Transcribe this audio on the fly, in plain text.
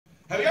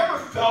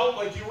felt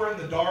like you were in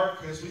the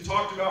dark, as we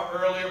talked about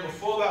earlier,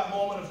 before that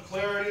moment of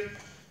clarity?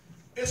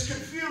 It's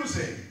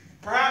confusing,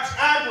 perhaps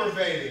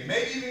aggravating,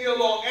 maybe even get a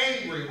little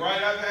angry,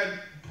 right? I've had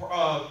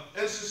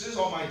instances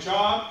on my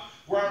job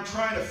where I'm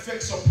trying to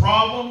fix a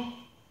problem,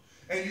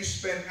 and you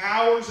spend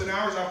hours and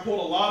hours. I've pulled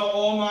a lot of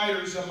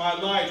all-nighters in my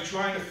life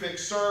trying to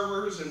fix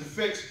servers and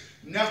fix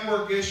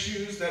network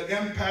issues that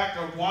impact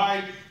a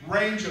wide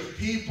range of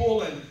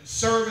people and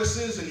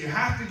services, and you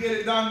have to get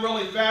it done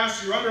really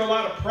fast. You're under a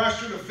lot of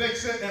pressure to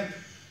fix it, and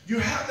you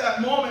have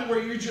that moment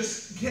where you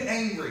just get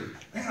angry.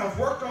 Man, I've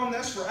worked on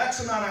this for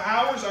X amount of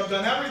hours. I've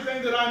done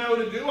everything that I know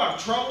to do. I've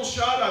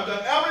troubleshot. I've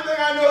done everything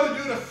I know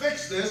to do to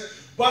fix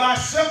this, but I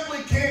simply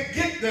can't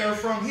get there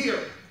from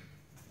here.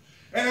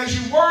 And as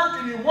you work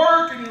and you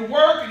work and you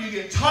work and you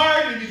get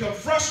tired and you become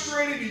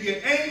frustrated, you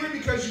get angry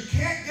because you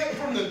can't get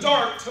from the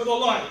dark to the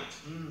light.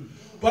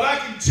 But I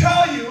can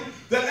tell you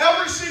that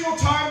every single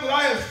time that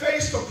I have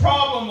faced a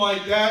problem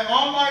like that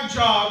on my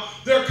job,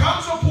 there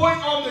comes a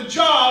point on the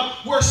job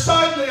where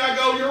suddenly I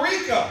go,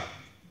 Eureka!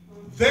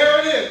 There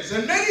it is.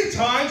 And many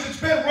times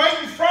it's been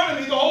right in front of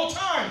me the whole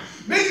time.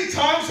 Many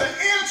times the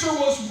answer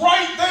was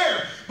right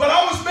there. But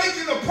I was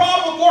making the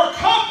problem more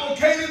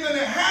complicated than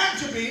it had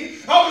to be.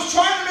 I was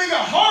trying to make it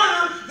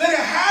harder than it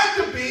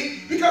had to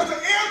be because the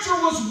answer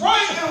was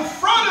right in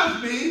front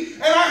of me,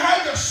 and I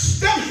had to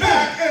step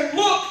back and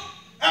look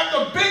at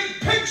the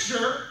big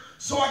picture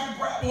so I could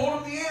grab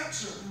hold of the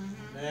answer.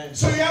 Amen.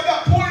 So you have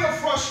that point of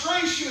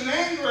frustration and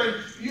anger and,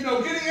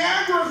 getting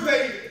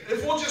aggravated.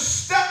 If we'll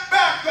just step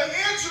back, the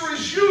answer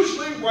is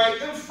usually right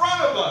in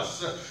front of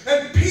us.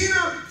 And Peter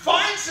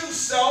finds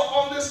himself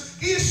on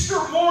this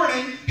Easter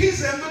morning,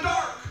 he's in the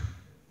dark.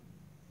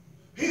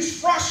 He's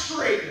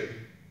frustrated.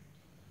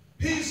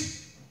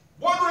 He's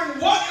wondering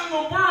what in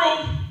the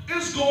world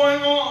is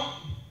going on.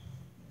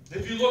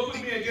 If you look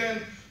with me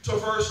again to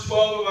verse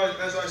 12,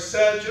 as I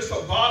said, just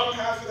the bottom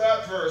half of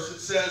that verse, it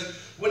says,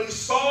 when he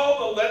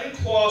saw the linen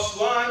cloths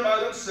lying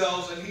by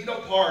themselves, and he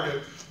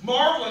departed,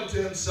 marveling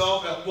to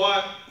himself at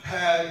what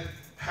had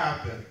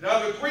happened. Now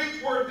the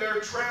Greek word there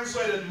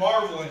translated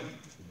marveling,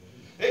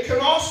 it can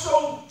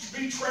also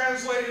be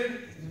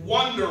translated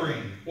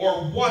wondering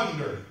or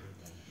wonder.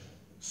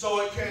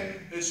 So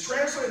it's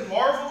translated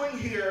marveling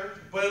here,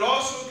 but it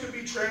also could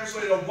be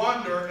translated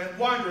wonder and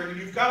wondering. And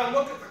you've got to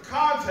look at the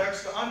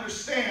context to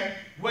understand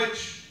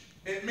which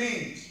it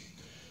means.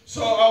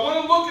 So I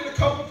want to look at a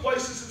couple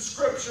places in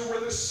Scripture where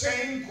the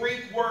same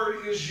Greek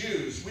word is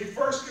used. We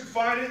first can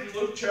find it in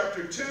Luke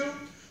chapter 2,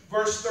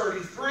 verse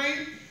 33.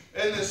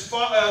 And this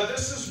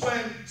is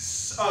when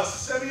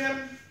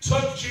Simeon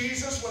took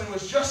Jesus when he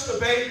was just a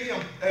baby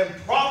and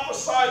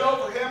prophesied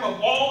over him of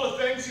all the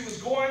things he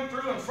was going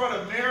through in front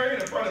of Mary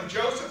and in front of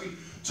Joseph. He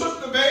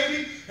took the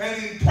baby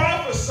and he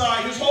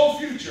prophesied his whole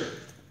future.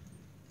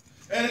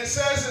 And it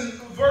says in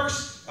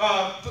verse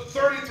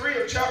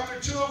 33 of chapter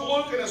 2 of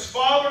Luke, and his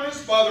father and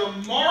his mother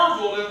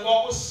marveled at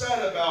what was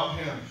said about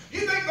him.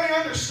 You think they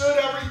understood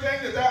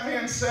everything that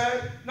man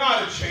said?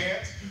 Not a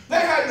chance.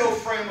 They had no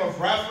frame of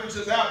reference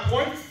at that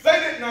point. They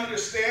didn't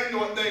understand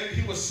what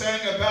he was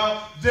saying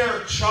about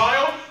their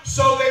child.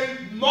 So they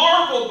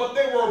marveled, but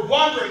they were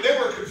wondering. They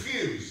were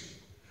confused.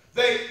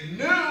 They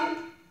knew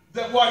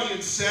that what he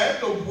had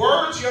said, the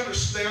words,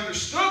 they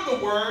understood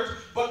the words,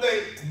 but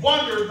they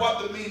wondered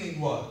what the meaning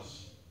was.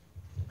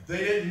 They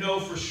didn't know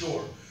for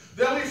sure.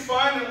 Then we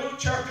find in Luke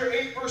chapter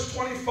 8, verse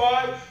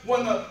 25,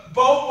 when the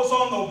boat was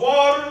on the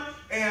water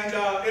and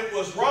it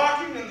was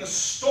rocking in the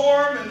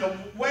storm and the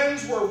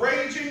winds were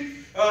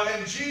raging,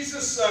 and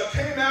Jesus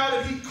came out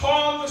and he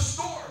calmed the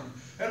storm.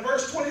 And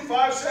verse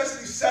 25 says,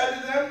 he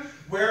said to them,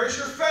 where is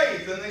your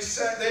faith? And they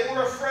said they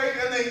were afraid,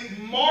 and they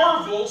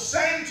marveled,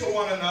 saying to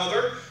one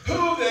another,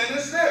 who then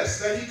is this,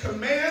 that he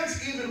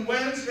commands even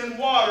winds and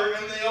water,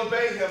 and they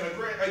obey him?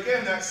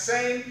 Again, that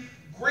same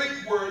Greek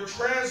word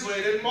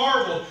translated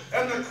marvel.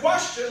 And the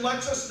question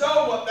lets us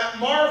know what that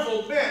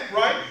marvel meant,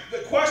 right?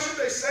 The question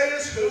they say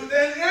is, who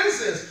then is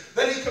this,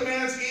 that he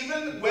commands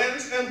even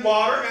winds and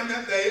water, and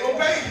that they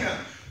obey him?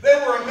 They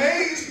were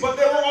amazed, but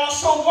they were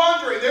also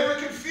wondering. They were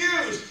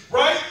confused,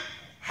 right?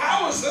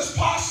 How is this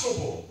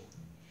possible?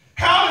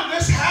 How did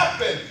this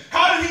happen?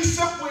 How did he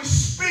simply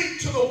speak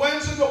to the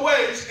winds and the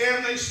waves,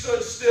 and they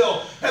stood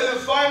still? And then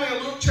finally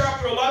in Luke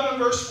chapter 11,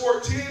 verse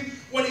 14,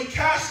 when he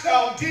cast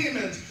out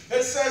demons,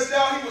 it says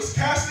now he was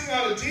casting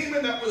out a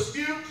demon that was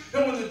mute,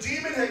 and when the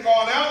demon had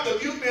gone out, the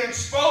mute man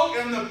spoke,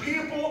 and the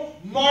people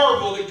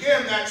marveled.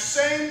 Again, that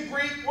same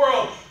Greek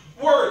word.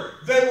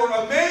 They were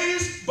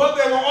amazed, but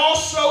they were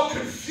also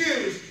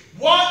confused.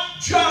 What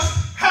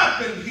just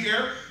happened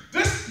here?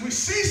 We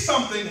see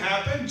something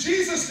happen.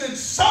 Jesus did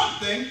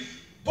something,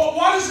 but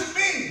what does it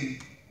mean?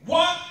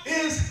 What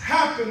is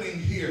happening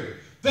here?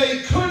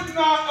 They could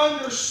not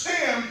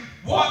understand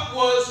what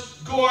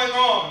was going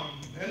on.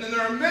 And then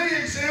there are many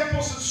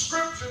examples in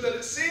Scripture that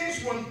it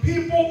seems when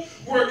people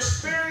were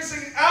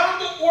experiencing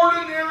out of the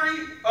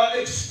ordinary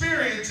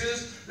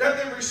experiences,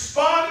 that they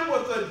responded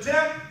with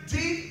a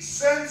deep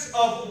sense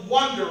of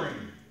wondering.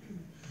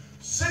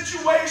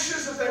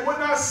 Situations that they would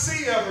not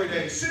see every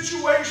day.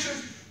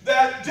 Situations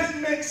that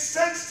didn't make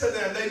sense to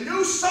them. They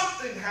knew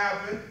something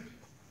happened,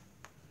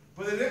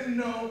 but they didn't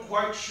know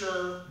quite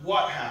sure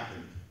what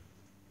happened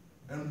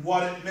and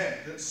what it meant.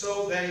 And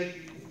so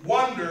they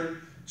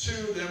wondered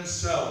to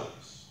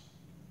themselves.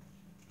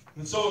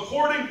 And so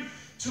according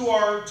to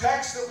our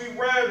text that we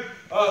read,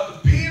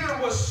 Peter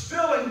was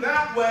feeling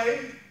that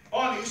way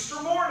on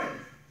Easter morning.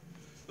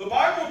 The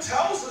Bible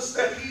tells us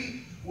that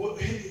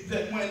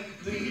that when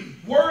the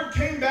word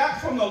came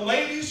back from the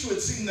ladies who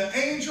had seen the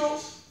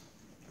angels,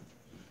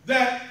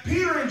 that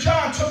Peter and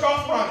John took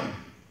off running.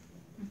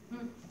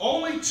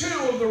 Only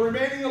 2 of the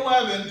remaining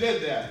 11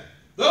 did that.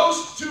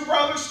 Those 2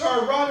 brothers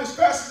started running as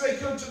fast as they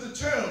could to the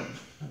tomb.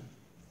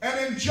 And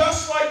in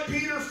just like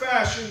Peter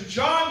fashion,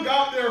 John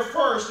got there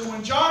first. And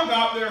when John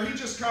got there, he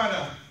just kind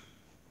of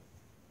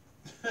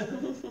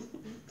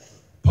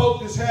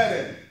poked his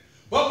head in.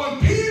 But when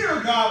Peter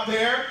got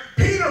there,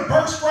 Peter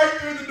burst right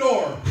through the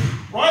door,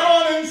 right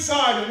on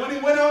inside. And when he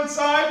went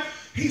outside,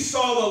 he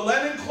saw the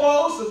linen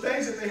clothes, the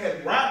things that they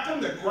had wrapped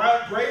him, the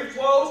grave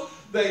clothes.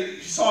 They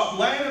saw it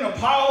laying in a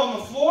pile on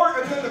the floor,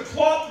 and then the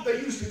cloth that they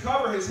used to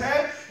cover his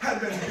head had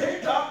been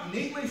picked up,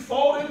 neatly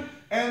folded,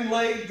 and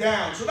laid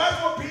down. So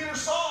that's what Peter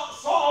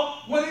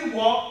saw when he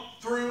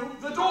walked through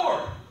the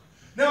door.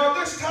 Now, at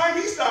this time,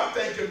 he's not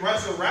thinking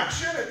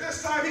resurrection. At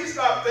this time, he's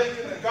not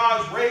thinking that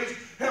God's raised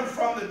him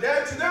from the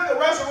dead. To them, the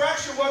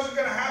resurrection wasn't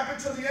going to happen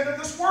till the end of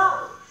this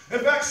world. In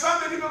fact, some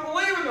didn't even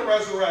believe in the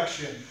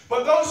resurrection.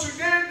 But those who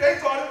did, they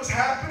thought it was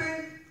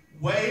happening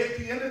way at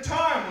the end of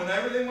time. When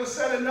everything was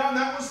said and done,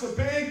 that was the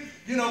big,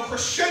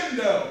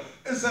 crescendo,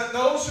 is that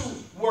those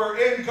who were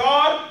in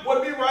God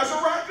would be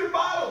resurrected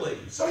bodily.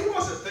 So he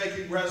wasn't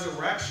thinking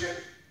resurrection.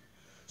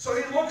 So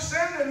he looks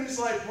in and he's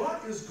like,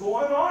 what is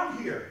going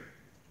on here?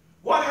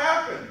 What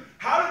happened?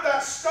 How did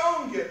that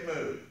stone get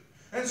moved?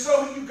 And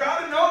so you've got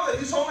to know that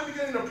he's only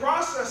beginning to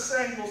process,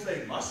 saying, well,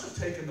 they must have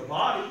taken the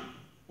body.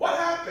 What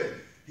happened?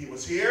 He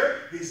was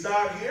here, he's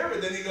not here,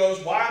 but then he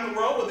goes, why in the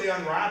world would they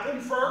unwrap him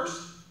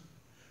first?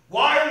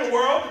 Why in the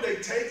world did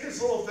they take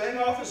his little thing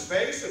off his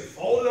face and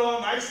fold it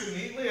all nice and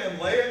neatly and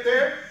lay it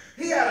there?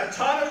 He had a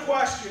ton of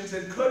questions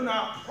and could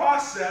not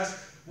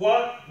process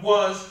what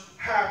was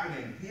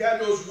happening. He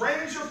had those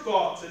range of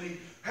thoughts, and he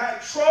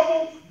had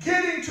trouble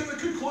getting to the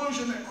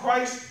conclusion that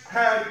Christ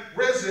had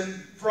risen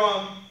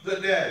from the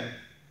dead.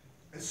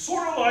 It's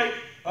sort of like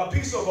a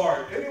piece of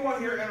art.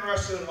 Anyone here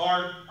interested in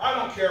art? I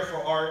don't care for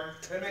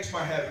art. It makes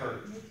my head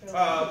hurt.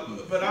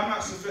 But I'm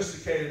not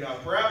sophisticated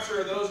enough. Perhaps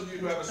there are those of you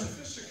who have a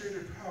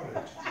sophisticated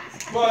palate.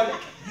 But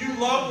you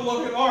love to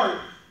look at art.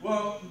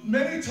 Well,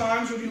 many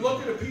times when you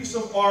look at a piece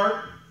of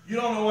art, you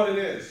don't know what it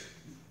is.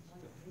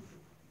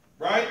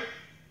 Right?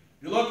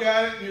 You look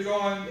at it and you're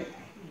going,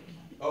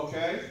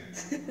 okay.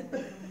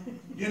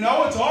 You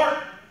know it's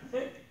art.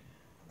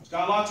 It's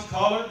got lots of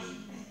colors.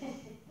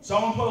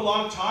 Someone put a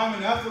lot of time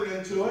and effort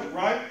into it,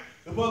 right?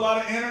 They put a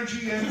lot of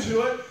energy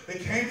into it.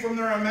 It came from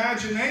their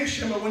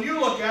imagination. But when you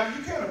look at it,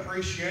 you can't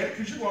appreciate it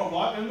because you're going,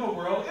 what in the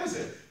world is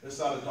it? It's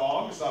not a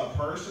dog. It's not a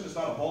person. It's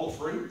not a bowl of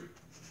fruit.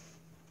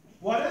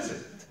 What is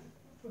it?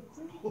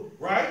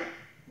 Right?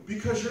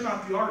 Because you're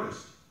not the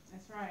artist.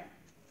 That's right.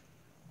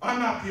 I'm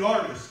not the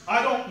artist.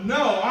 I don't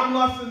know. I'm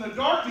left in the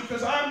dark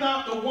because I'm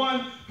not the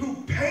one who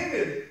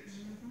painted it.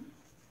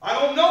 I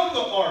don't know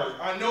the art.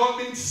 I know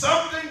it means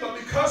something, but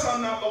because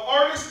I'm not the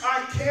artist,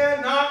 I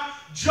cannot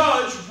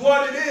judge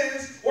what it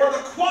is or the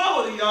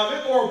quality of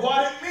it or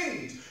what it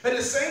means. And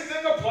the same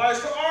thing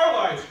applies to our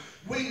lives.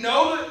 We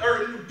know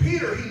that,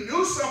 Peter, he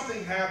knew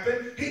something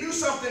happened. He knew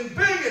something big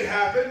had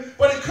happened,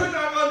 but he could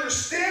not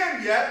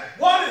understand yet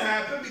what had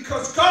happened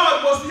because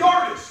God was the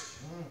artist.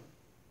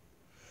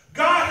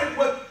 God had,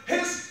 with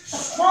his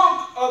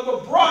stroke of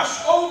the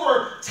brush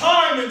over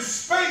time and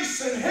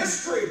space and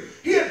history,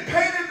 he had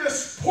painted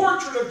this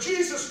portrait of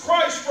Jesus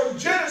Christ from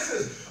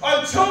Genesis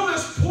until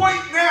this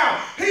point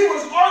now. He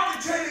was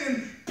architecting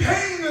and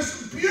painting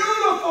this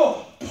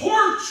beautiful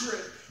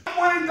portrait.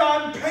 When he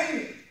done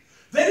painting,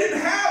 they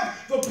didn't have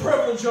the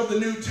privilege of the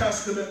New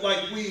Testament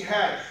like we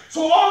had.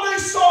 So all they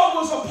saw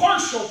was a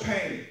partial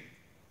painting.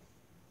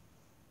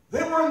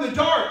 They were in the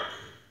dark.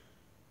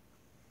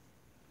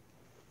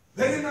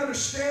 They didn't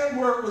understand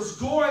where it was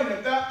going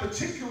at that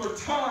particular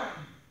time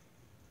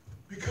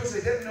because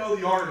they didn't know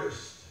the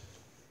artist.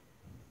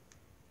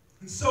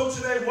 And so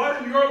today,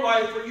 what in your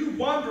life are you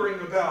wondering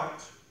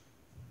about?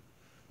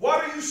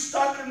 What are you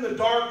stuck in the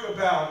dark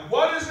about?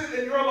 What is it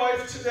in your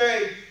life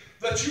today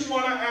that you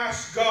want to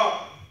ask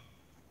God?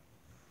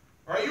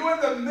 Are you in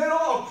the middle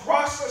of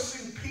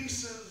processing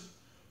pieces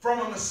from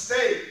a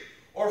mistake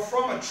or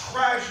from a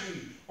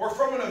tragedy or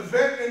from an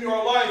event in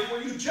your life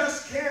where you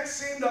just can't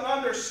seem to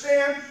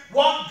understand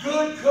what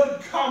good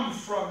could come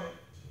from it?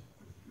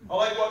 I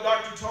like what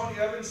Dr. Tony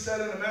Evans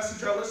said in a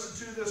message I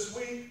listened to this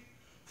week.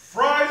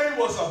 Friday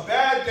was a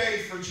bad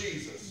day for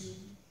Jesus.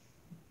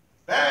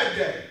 Bad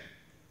day.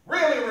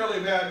 Really,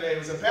 really bad day. It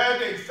was a bad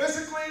day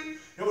physically,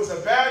 it was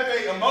a bad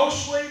day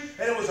emotionally,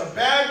 and it was a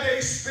bad day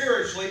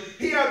spiritually.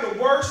 He had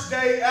the worst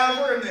day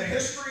ever in the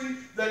history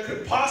that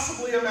could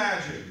possibly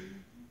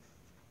imagine.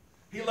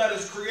 He let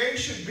his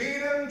creation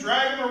beat him,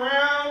 drag him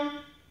around,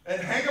 and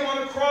hang him on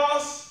a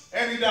cross,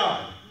 and he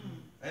died.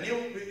 And he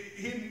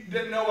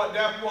didn't know what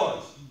death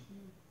was.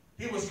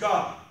 He was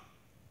God.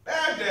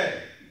 Bad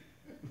day.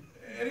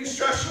 Any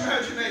stretch of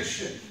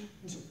imagination.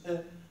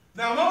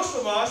 Now, most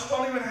of us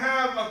don't even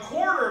have a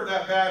quarter of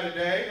that bad a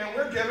day, and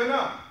we're giving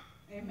up.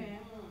 Amen.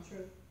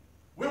 True.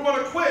 We want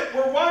to quit.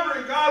 We're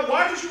wondering, God,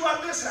 why did you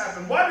let this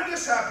happen? Why did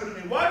this happen to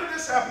me? Why did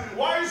this happen to me?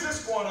 Why is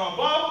this going on?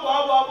 Blah, blah,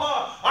 blah, blah,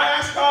 blah. I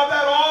ask God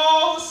that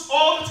all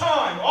the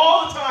time.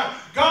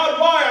 God,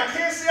 why? I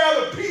can't see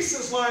how the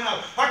pieces line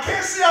up. I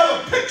can't see how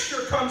the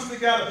picture comes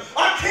together.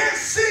 I can't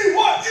see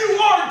what you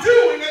are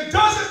doing. It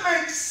doesn't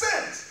make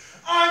sense.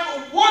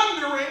 I'm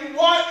wondering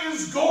what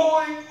is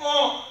going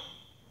on.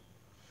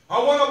 I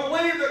want to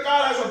believe that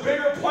God has a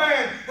bigger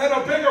plan and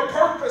a bigger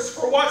purpose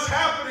for what's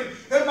happening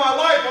in my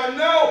life. I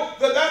know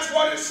that that's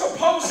what it's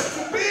supposed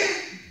to be.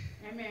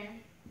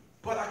 Amen.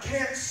 But I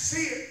can't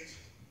see it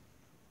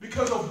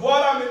because of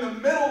what I'm in the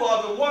middle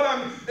of and what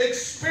I'm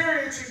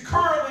experiencing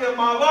currently in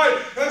my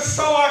life. And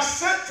so I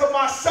sit to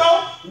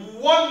myself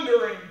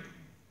wondering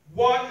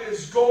what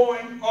is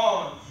going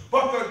on.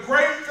 But the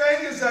great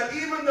thing is that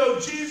even though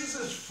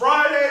Jesus'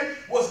 Friday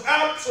was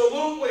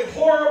absolutely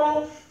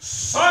horrible,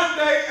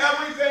 Sunday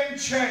everything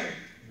changed.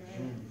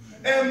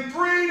 In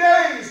 3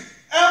 days,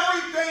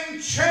 everything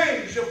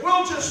changed. If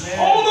we'll just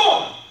hold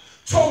on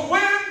to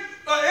when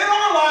in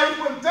our life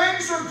when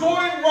things are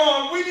going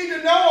wrong, we need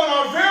to know on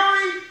our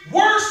very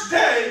worst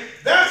day,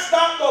 that's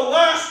not the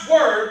last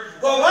word.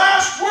 The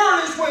last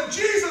word is when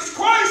Jesus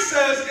Christ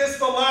says it's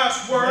the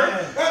last word.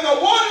 And the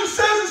one who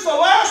says it's the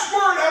last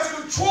word has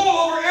control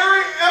over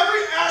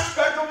every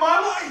aspect of my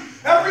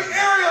life, every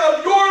area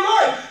of your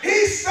life.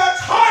 He sets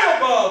high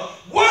above,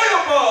 way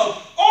above,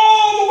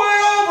 all the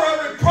way over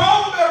every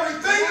problem,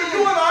 everything that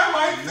you and I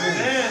might think.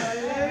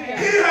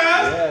 He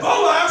has the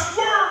last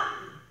word.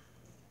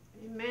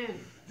 Amen.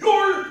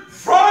 Your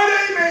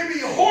Friday may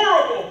be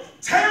horrible,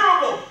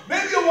 terrible.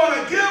 Maybe you want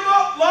to give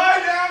up, lie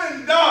down,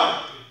 and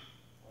die.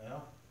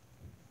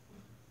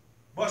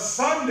 But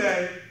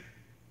Sunday,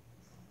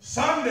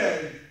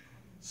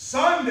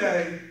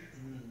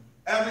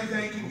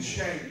 everything can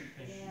change.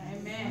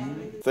 Amen.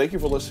 Thank you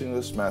for listening to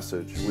this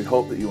message. We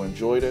hope that you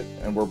enjoyed it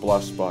and were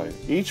blessed by it.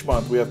 Each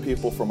month we have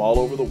people from all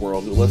over the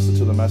world who listen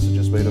to the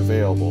messages made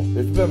available.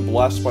 If you've been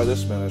blessed by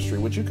this ministry,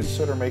 would you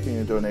consider making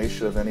a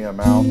donation of any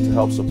amount to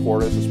help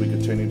support us as we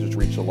continue to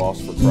reach the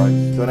lost for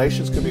Christ?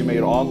 Donations can be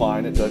made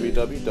online at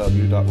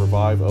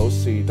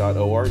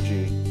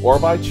www.reviveoc.org or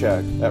by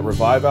check at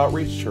Revive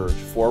Outreach Church,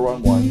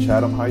 411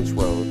 Chatham Heights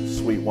Road,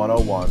 Suite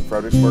 101,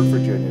 Fredericksburg,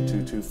 Virginia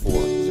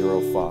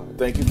 22405.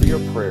 Thank you for your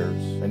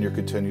prayers and your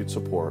continued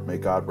support. May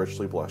God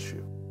richly bless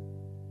you.